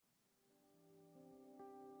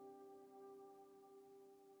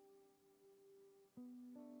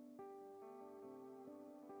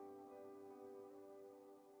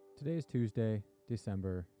Today is Tuesday,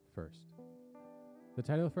 December 1st. The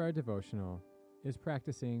title for our devotional is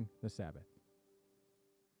Practicing the Sabbath.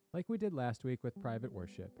 Like we did last week with private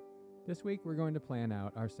worship, this week we're going to plan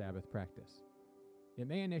out our Sabbath practice. It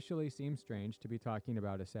may initially seem strange to be talking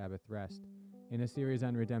about a Sabbath rest in a series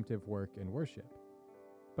on redemptive work and worship,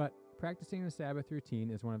 but practicing the Sabbath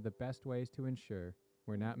routine is one of the best ways to ensure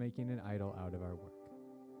we're not making an idol out of our work.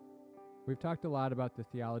 We've talked a lot about the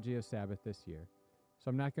theology of Sabbath this year, so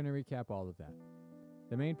I'm not going to recap all of that.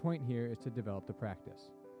 The main point here is to develop the practice.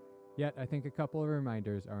 Yet, I think a couple of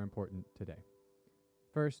reminders are important today.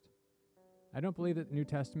 First, I don't believe that New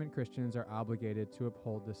Testament Christians are obligated to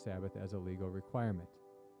uphold the Sabbath as a legal requirement.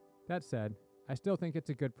 That said, I still think it's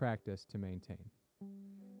a good practice to maintain.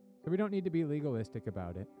 So we don't need to be legalistic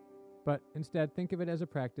about it, but instead think of it as a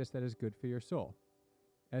practice that is good for your soul.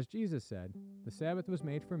 As Jesus said, the Sabbath was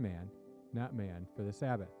made for man, not man for the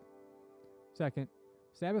Sabbath. Second,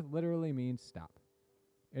 Sabbath literally means stop.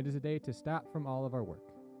 It is a day to stop from all of our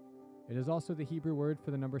work. It is also the Hebrew word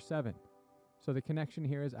for the number 7, so the connection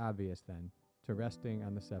here is obvious then, to resting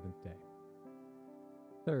on the seventh day.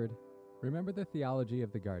 Third, remember the theology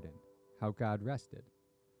of the garden, how God rested.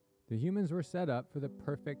 The humans were set up for the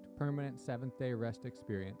perfect, permanent seventh-day rest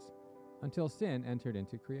experience until sin entered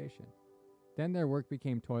into creation. Then their work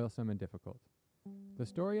became toilsome and difficult. The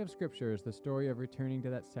story of Scripture is the story of returning to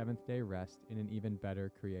that seventh-day rest in an even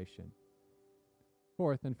better creation.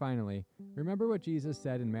 Fourth, and finally, remember what Jesus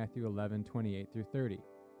said in Matthew 11:28-30.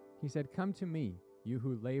 He said, "Come to me, you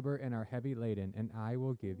who labor and are heavy laden, and I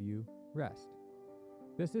will give you rest."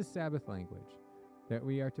 This is Sabbath language, that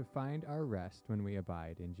we are to find our rest when we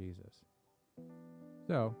abide in Jesus.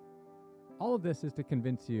 So, all of this is to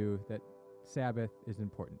convince you that Sabbath is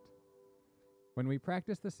important. When we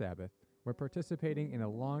practice the Sabbath, we're participating in a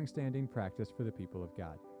long-standing practice for the people of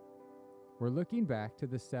God. We're looking back to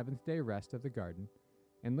the seventh-day rest of the garden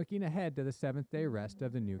and looking ahead to the seventh-day rest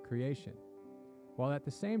of the new creation, while at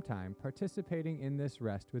the same time participating in this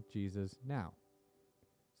rest with Jesus now.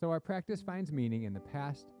 So our practice finds meaning in the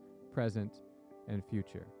past, present, and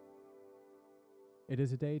future. It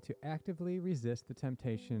is a day to actively resist the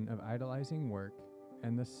temptation of idolizing work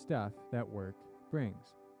and the stuff that work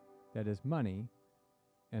brings, that is money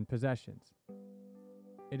and possessions.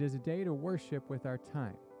 It is a day to worship with our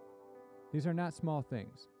time. These are not small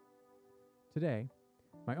things. Today,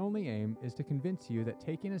 my only aim is to convince you that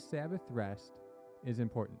taking a Sabbath rest is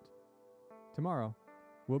important. Tomorrow,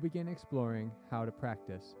 we'll begin exploring how to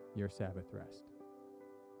practice your Sabbath rest.